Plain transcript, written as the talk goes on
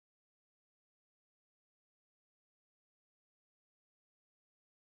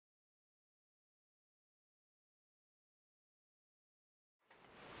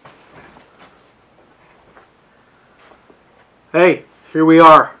Hey, here we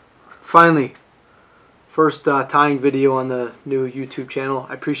are, finally. First tying video on the new YouTube channel.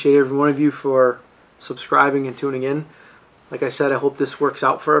 I appreciate every one of you for subscribing and tuning in. Like I said, I hope this works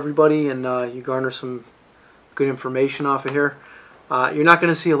out for everybody and you garner some good information off of here. You're not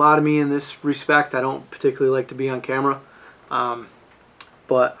going to see a lot of me in this respect. I don't particularly like to be on camera,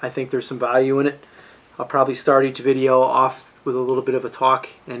 but I think there's some value in it. I'll probably start each video off with a little bit of a talk,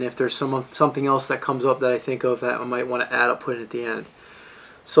 and if there's something else that comes up that I think of that I might want to add, I'll put it at the end.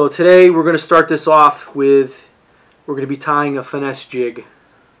 So today we're going to start this off with, we're going to be tying a finesse jig.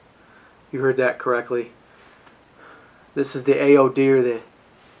 You heard that correctly. This is the AOD, or the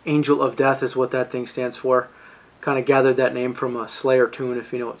Angel of Death is what that thing stands for. Kind of gathered that name from a Slayer tune,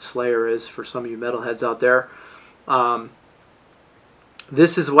 if you know what Slayer is, for some of you metalheads out there.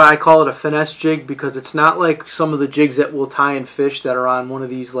 This is why I call it a finesse jig, because it's not like some of the jigs that we'll tie in fish that are on one of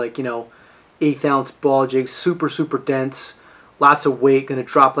these, like, you know, 1/8 ounce ball jigs. Super dense, lots of weight, going to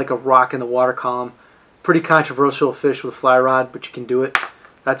drop like a rock in the water column. Pretty controversial fish with a fly rod, but you can do it.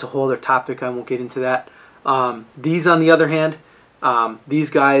 That's a whole other topic. I won't get into that. These, on the other hand, these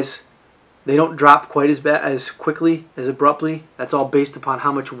guys, they don't drop quite as quickly, as abruptly. That's all based upon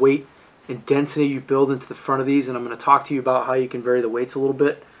how much weight and density you build into the front of these, and I'm going to talk to you about how you can vary the weights a little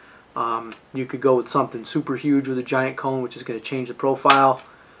bit. You could go with something super huge with a giant cone, which is going to change the profile.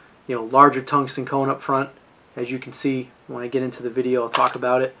 You know, larger tungsten cone up front. As you can see, when I get into the video, I'll talk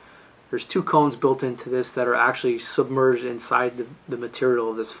about it. There's 2 cones built into this that are actually submerged inside the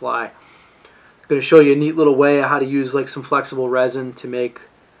material of this fly. I'm going to show you a neat little way of how to use like some flexible resin to make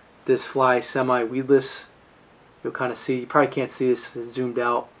this fly semi-weedless. You'll kind of see, you probably can't see this, it's zoomed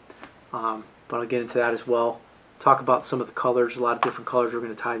out. But I'll get into that as well. Talk about some of the colors, a lot of different colors we're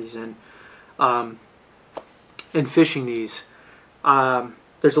going to tie these in. And fishing these.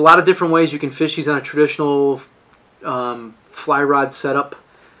 There's a lot of different ways you can fish these on a traditional fly rod setup.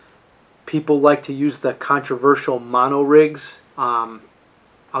 People like to use the controversial mono rigs. I'll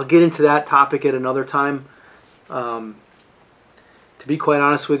get into that topic at another time. To be quite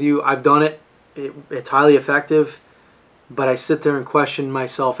honest with you, I've done it. It's highly effective. But I sit there and question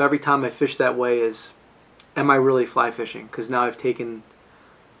myself every time I fish that way is, am I really fly fishing? Because now I've taken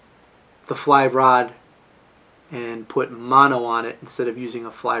the fly rod and put mono on it instead of using a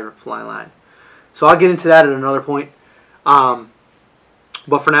fly line. So I'll get into that at another point.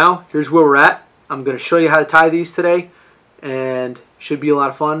 But for now, here's where we're at. I'm going to show you how to tie these today, and should be a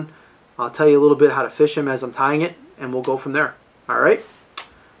lot of fun. I'll tell you a little bit how to fish them as I'm tying it, and we'll go from there. Alright?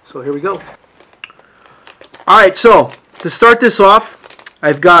 So here we go. Alright, so to start this off,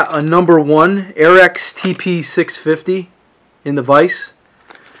 I've got a number 1 Airex TP650 in the vise.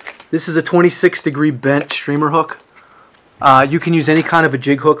 This is a 26-degree bent streamer hook. You can use any kind of a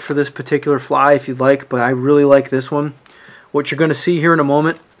jig hook for this particular fly if you'd like, but I really like this one. What you're going to see here in a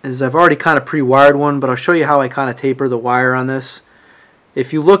moment is I've already kind of pre-wired one, but I'll show you how I kind of taper the wire on this.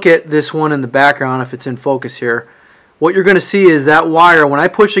 If you look at this one in the background, if it's in focus here, what you're going to see is that wire, when I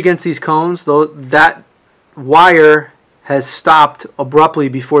push against these cones, that wire has stopped abruptly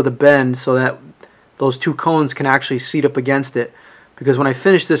before the bend so that those 2 cones can actually seat up against it, because when I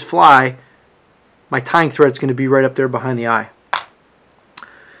finish this fly, my tying thread is going to be right up there behind the eye.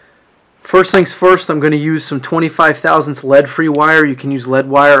 First things first, I'm going to use some 25 thousandths lead-free wire. You can use lead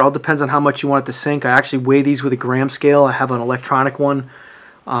wire. It all depends on how much you want it to sink. I actually weigh these with a gram scale. I have an electronic one.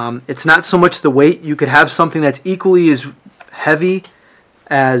 It's not so much the weight. You could have something that's equally as heavy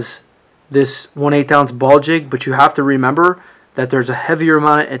as this 1/8 ounce ball jig, but you have to remember that there's a heavier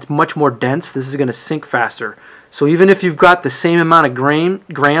amount. It's much more dense. This is going to sink faster. So even if you've got the same amount of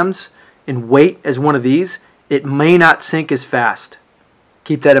grams in weight as one of these, it may not sink as fast.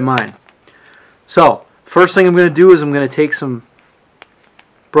 Keep that in mind. So first thing I'm going to do is I'm going to take some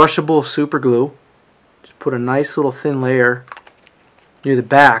brushable super glue. Just put a nice little thin layer near the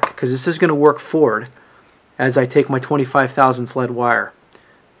back, because this is going to work forward as I take my 25 thousandths lead wire.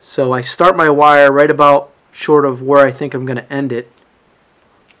 So I start my wire right about short of where I think I'm going to end it.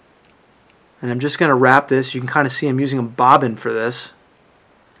 And I'm just going to wrap this. You can kind of see I'm using a bobbin for this.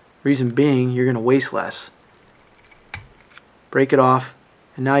 Reason being, you're going to waste less. Break it off.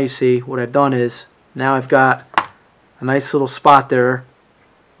 And now you see what I've done is, now I've got a nice little spot there,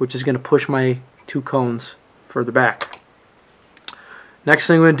 which is going to push my 2 cones further back. Next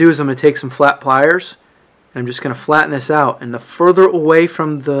thing I'm going to do is I'm going to take some flat pliers. I'm just going to flatten this out, and the further away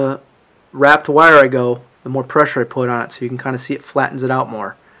from the wrapped wire I go, the more pressure I put on it, so you can kind of see it flattens it out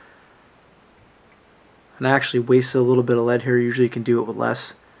more. And I actually wasted a little bit of lead here. Usually you can do it with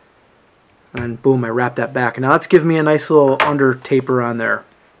less. And boom, I wrap that back. Now that's giving me a nice little under taper on there.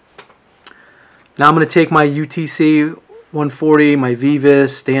 Now I'm going to take my UTC 140, my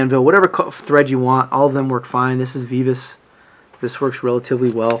Vivas, Danville, whatever thread you want, all of them work fine. This is Vivas. This works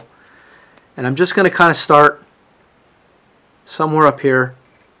relatively well. And I'm just going to kind of start somewhere up here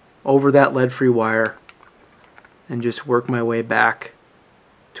over that lead-free wire and just work my way back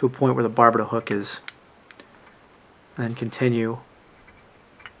to a point where the barb of the hook is. And then continue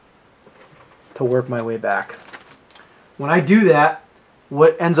to work my way back. When I do that,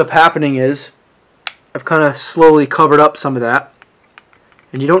 what ends up happening is I've kind of slowly covered up some of that.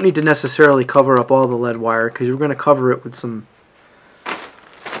 And you don't need to necessarily cover up all the lead wire because you're going to cover it with some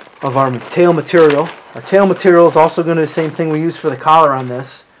of our tail material. Our tail material is also going to be the same thing we use for the collar on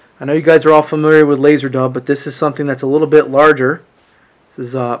this. I know you guys are all familiar with laser dub, but this is something that's a little bit larger. This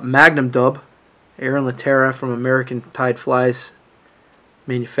is Magnum dub. Aaron Laterra from American Tide Flies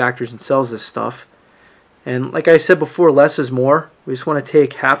manufactures and sells this stuff. And like I said before, less is more. We just want to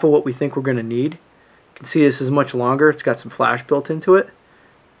take half of what we think we're going to need. You can see this is much longer. It's got some flash built into it.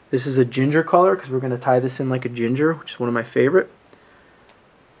 This is a ginger color because we're going to tie this in like a ginger, which is one of my favorite.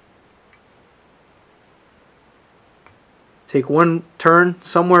 Take one turn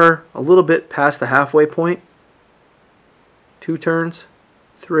somewhere a little bit past the halfway point. 2 turns,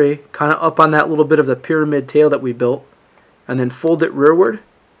 3, kind of up on that little bit of the pyramid tail that we built, and then fold it rearward.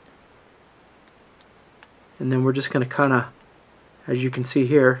 And then we're just going to kind of, as you can see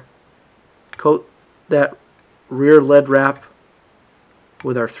here, coat that rear lead wrap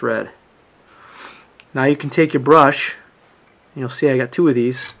with our thread. Now you can take your brush, and you'll see I got 2 of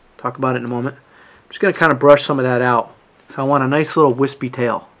these. Talk about it in a moment. I'm just going to kind of brush some of that out. So I want a nice little wispy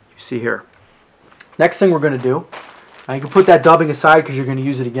tail, you see here. Next thing we're going to do, now you can put that dubbing aside because you're going to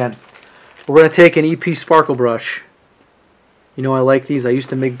use it again. We're going to take an EP sparkle brush. You know I like these. I used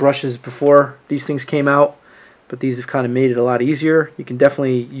to make brushes before these things came out, but these have kind of made it a lot easier. You can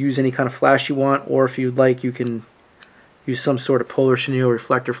definitely use any kind of flash you want, or if you'd like you can use some sort of polar chenille,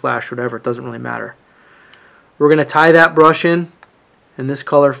 reflector flash, whatever. It doesn't really matter. We're going to tie that brush in, and this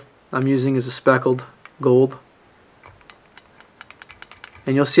color I'm using is a speckled gold.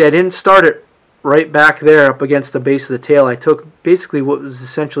 And you'll see I didn't start it right back there up against the base of the tail. I took basically what was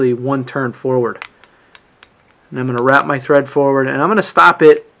essentially 1 turn forward. And I'm going to wrap my thread forward, and I'm going to stop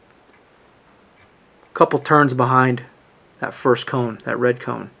it a couple turns behind that first cone, that red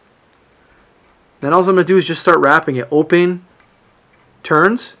cone. Then all I'm going to do is just start wrapping it. Open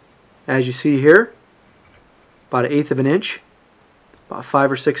turns, as you see here, about 1/8 of an inch, about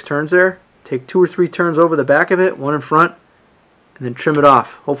 5 or 6 turns there. Take 2 or 3 turns over the back of it, 1 in front, and then trim it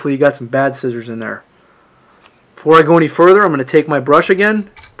off. Hopefully you got some bad scissors in there. Before I go any further, I'm going to take my brush again,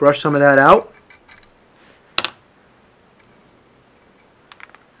 brush some of that out,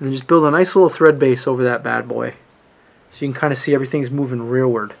 and then just build a nice little thread base over that bad boy. So you can kind of see everything's moving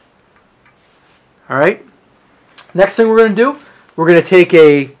rearward. Alright, next thing we're going to do, we're going to take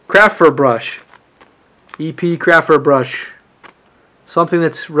a craft fur brush, EP craft fur brush, something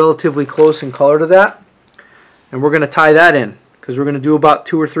that's relatively close in color to that, and we're going to tie that in. Because we're going to do about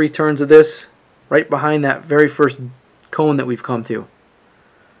 2 or 3 turns of this right behind that very first cone that we've come to.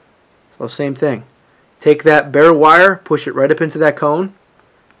 So same thing. Take that bare wire, push it right up into that cone,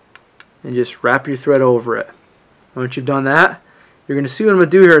 and just wrap your thread over it. Once you've done that, you're going to see what I'm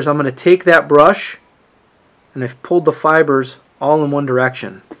going to do here is I'm going to take that brush, and I've pulled the fibers all in one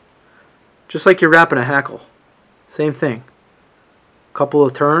direction. Just like you're wrapping a hackle. Same thing. A couple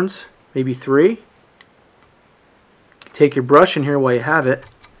of turns, maybe 3. Take your brush in here while you have it,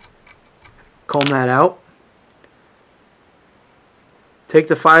 comb that out, take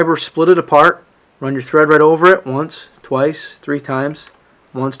the fiber, split it apart, run your thread right over it once, twice, 3 times,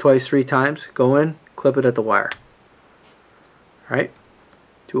 once, twice, 3 times, go in, clip it at the wire. Alright,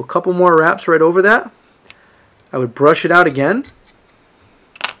 do a couple more wraps right over that. I would brush it out again,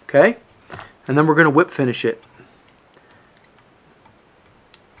 okay, and then we're going to whip finish it.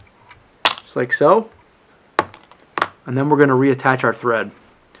 Just like so. And then we're going to reattach our thread.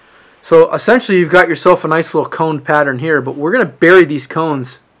 So essentially you've got yourself a nice little cone pattern here, but we're going to bury these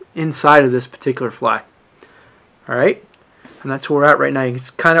cones inside of this particular fly. Alright, and that's where we're at right now. You can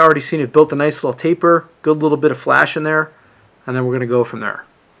kind of already seen it built a nice little taper, good little bit of flash in there, and then we're going to go from there.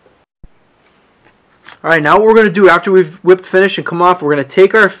 Alright, now what we're going to do after we've whipped finish and come off, we're going to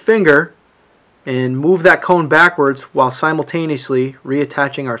take our finger and move that cone backwards while simultaneously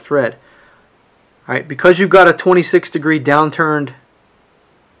reattaching our thread. Alright, because you've got a 26-degree downturned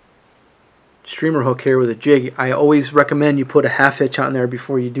streamer hook here with a jig, I always recommend you put a half hitch on there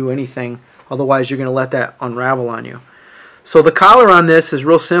before you do anything. Otherwise, you're going to let that unravel on you. So the collar on this is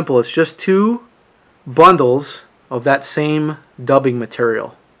real simple. It's just 2 bundles of that same dubbing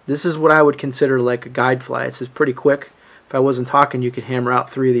material. This is what I would consider like a guide fly. It's just pretty quick, If I wasn't talking, you could hammer out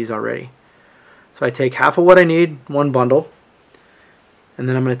 3 of these already. So I take half of what I need, one bundle, and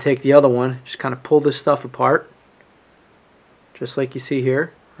then I'm going to take the other one, just kind of pull this stuff apart, just like you see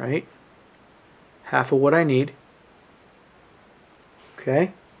here, right? Half of what I need.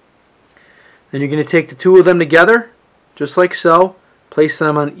 Okay. Then you're going to take the 2 of them together, just like so, place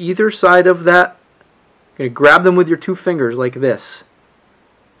them on either side of that. You're going to grab them with your 2 fingers like this,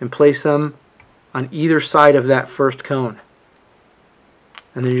 and place them on either side of that first cone.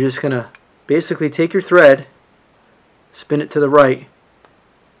 And then you're just going to basically take your thread, spin it to the right,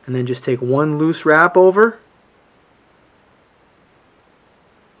 and then just take one loose wrap over,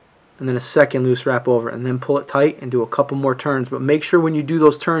 and then a second loose wrap over, and then pull it tight and do a couple more turns. But make sure when you do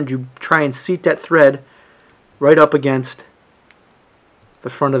those turns, you try and seat that thread right up against the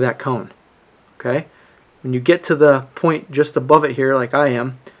front of that cone. Okay? When you get to the point just above it here, like I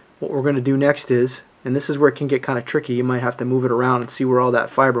am, what we're going to do next is, and this is where it can get kind of tricky, you might have to move it around and see where all that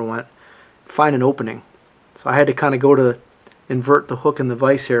fiber went, find an opening. So I had to kind of go to invert the hook and the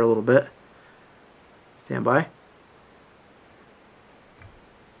vise here a little bit. Stand by.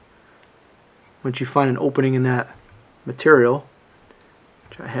 Once you find an opening in that material,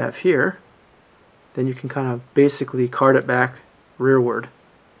 which I have here, then you can kind of basically cart it back rearward.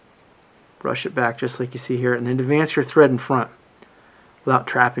 Brush it back just like you see here, and then advance your thread in front without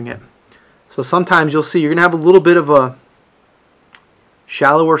trapping it. So sometimes you'll see you're going to have a little bit of a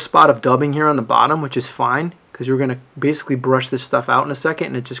shallower spot of dubbing here on the bottom, which is fine, because you're going to basically brush this stuff out in a second,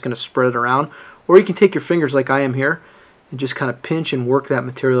 and it's just going to spread it around. Or you can take your fingers like I am here and just kind of pinch and work that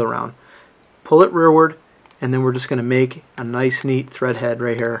material around. Pull it rearward, and then we're just going to make a nice neat thread head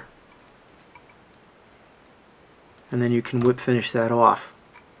right here. And then you can whip finish that off,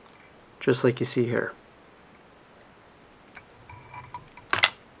 just like you see here.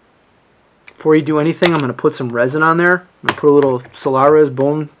 Before you do anything, I'm going to put some resin on there. I'm going to put a little Strolis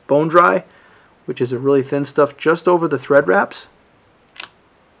bone dry, which is a really thin stuff, just over the thread wraps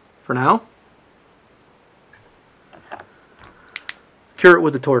for now. Cure it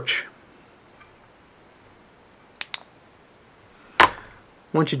with the torch.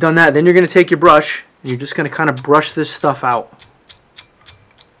 Once you've done that, then you're going to take your brush and you're just going to kind of brush this stuff out.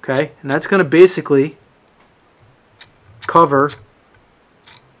 Okay? And that's going to basically cover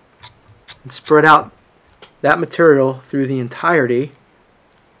and spread out that material through the entirety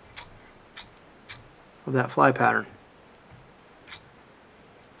of that fly pattern.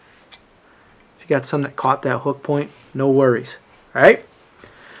 If you got some that caught that hook point, no worries. Alright?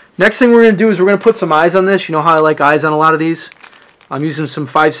 Next thing we're going to do is we're going to put some eyes on this. You know how I like eyes on a lot of these? I'm using some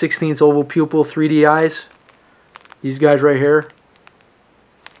 5/16 oval pupil 3D eyes. These guys right here.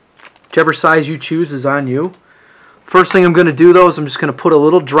 Whichever size you choose is on you. First thing I'm going to do though is I'm just going to put a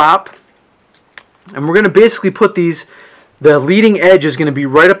little drop. And we're going to basically put these, the leading edge is going to be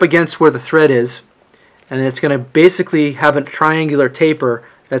right up against where the thread is. And then it's going to basically have a triangular taper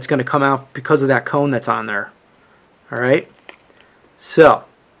that's going to come out because of that cone that's on there. Alright? So,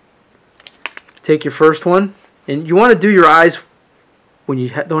 take your first one. And you want to do your eyes when you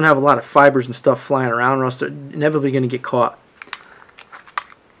don't have a lot of fibers and stuff flying around, or else they're inevitably going to get caught.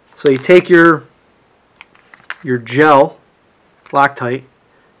 So you take your gel Loctite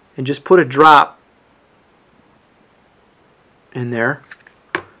and just put a drop in there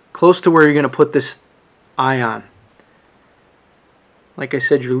close to where you're going to put this eye on. Like I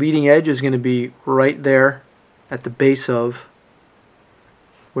said, your leading edge is going to be right there at the base of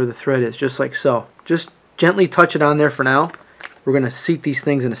where the thread is, just like so. Just gently touch it on there for now. We're going to seat these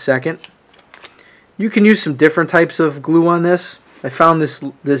things in a second. You can use some different types of glue on this. I found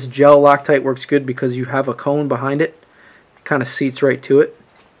this gel Loctite works good because you have a cone behind it. It kind of seats right to it.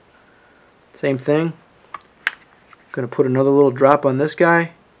 Same thing. Going to put another little drop on this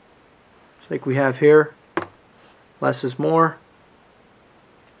guy, just like we have here. Less is more.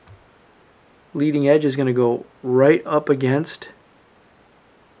 Leading edge is going to go right up against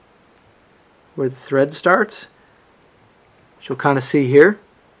where the thread starts, which you'll kind of see here.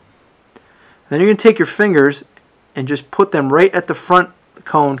 Then you're going to take your fingers and just put them right at the front of the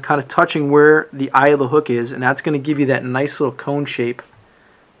cone, kind of touching where the eye of the hook is, and that's going to give you that nice little cone shape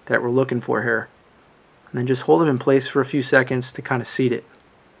that we're looking for here. And then just hold them in place for a few seconds to kind of seat it.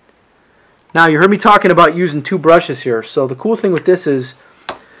 Now, you heard me talking about using 2 brushes here. So the cool thing with this is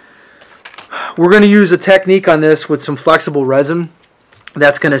we're going to use a technique on this with some flexible resin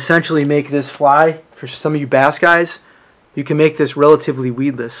that's going to essentially make this fly, for some of you bass guys, you can make this relatively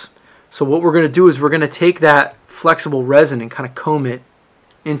weedless. So what we're going to do is we're going to take that flexible resin and kind of comb it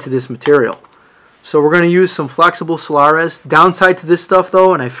into this material. So we're going to use some flexible Strolis. Downside to this stuff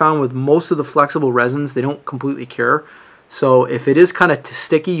though, and I found with most of the flexible resins, they don't completely cure. So if it is kind of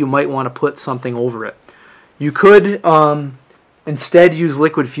sticky, you might want to put something over it. You could instead use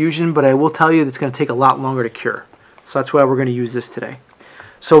liquid fusion, but I will tell you that it's going to take a lot longer to cure. So that's why we're going to use this today.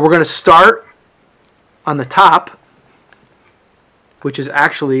 So we're going to start on the top, which is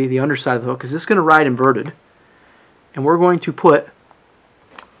actually the underside of the hook, because this is going to ride inverted. And we're going to put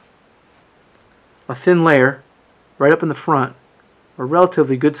a thin layer right up in the front, a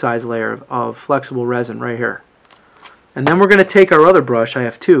relatively good sized layer of flexible resin right here. And then we're going to take our other brush. I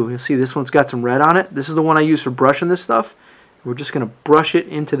have two. You'll see this one's got some red on it. This is the one I use for brushing this stuff. We're just going to brush it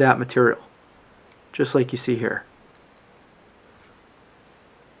into that material, just like you see here.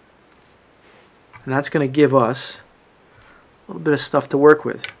 And that's going to give us a little bit of stuff to work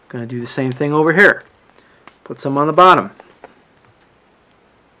with. Going to do the same thing over here. Put some on the bottom.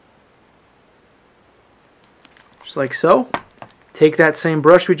 Just like so. Take that same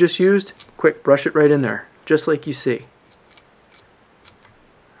brush we just used, quick brush it right in there, just like you see.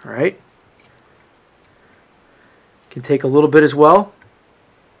 Alright. You can take a little bit as well,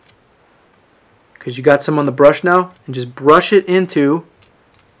 because you got some on the brush now, and just brush it into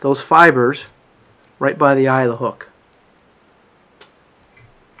those fibers right by the eye of the hook,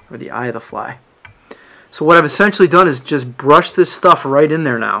 or the eye of the fly. So what I've essentially done is just brush this stuff right in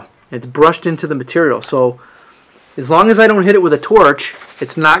there now. It's brushed into the material. So as long as I don't hit it with a torch,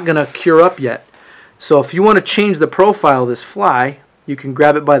 it's not going to cure up yet. So if you want to change the profile of this fly, you can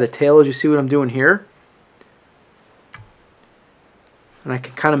grab it by the tail, as you see what I'm doing here. And I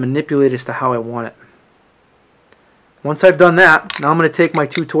can kind of manipulate as to how I want it. Once I've done that, now I'm going to take my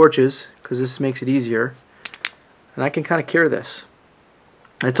two torches, because this makes it easier, and I can kind of cure this.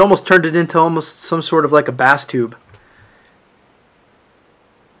 It's almost turned it into almost some sort of like a bass tube.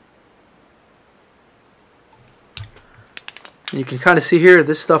 And you can kind of see here,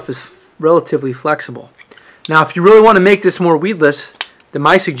 this stuff is relatively flexible. Now if you really want to make this more weedless, then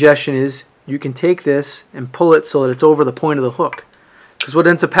my suggestion is you can take this and pull it so that it's over the point of the hook. Because what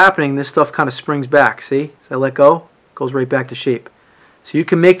ends up happening, this stuff kind of springs back. See? As I let go, it goes right back to shape. So you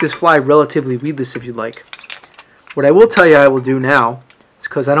can make this fly relatively weedless if you'd like. What I will tell you I will do now, is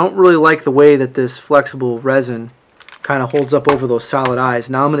because I don't really like the way that this flexible resin kind of holds up over those solid eyes.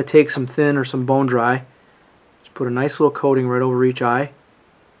 Now I'm going to take some thin or some bone dry, just put a nice little coating right over each eye,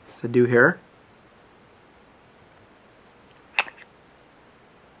 as I do here.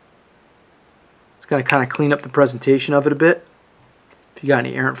 It's going to kind of clean up the presentation of it a bit. If you got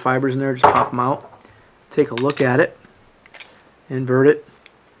any errant fibers in there, just pop them out. Take a look at it. Invert it.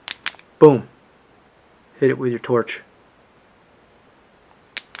 Boom. Hit it with your torch.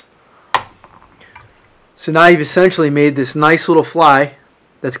 So now you've essentially made this nice little fly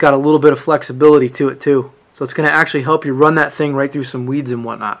that's got a little bit of flexibility to it too. So it's going to actually help you run that thing right through some weeds and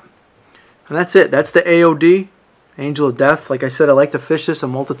whatnot. And that's it. That's the AOD, Angel of Death. Like I said, I like to fish this a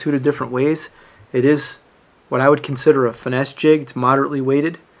multitude of different ways. It is what I would consider a finesse jig. It's moderately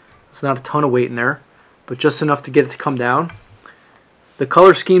weighted. It's not a ton of weight in there, but just enough to get it to come down. The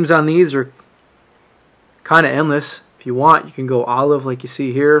color schemes on these are kind of endless. If you want, you can go olive like you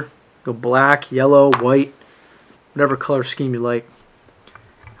see here, go black, yellow, white, whatever color scheme you like.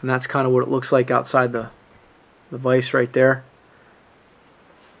 And that's kind of what it looks like outside the vise right there.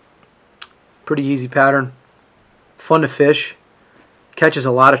 Pretty easy pattern. Fun to fish. Catches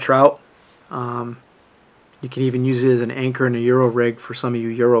a lot of trout. You can even use it as an anchor in a Euro rig for some of you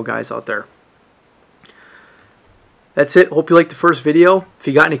Euro guys out there. That's it. Hope you liked the first video. If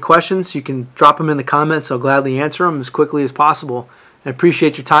you got any questions, you can drop them in the comments. I'll gladly answer them as quickly as possible. I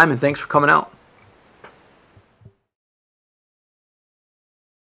appreciate your time, and thanks for coming out.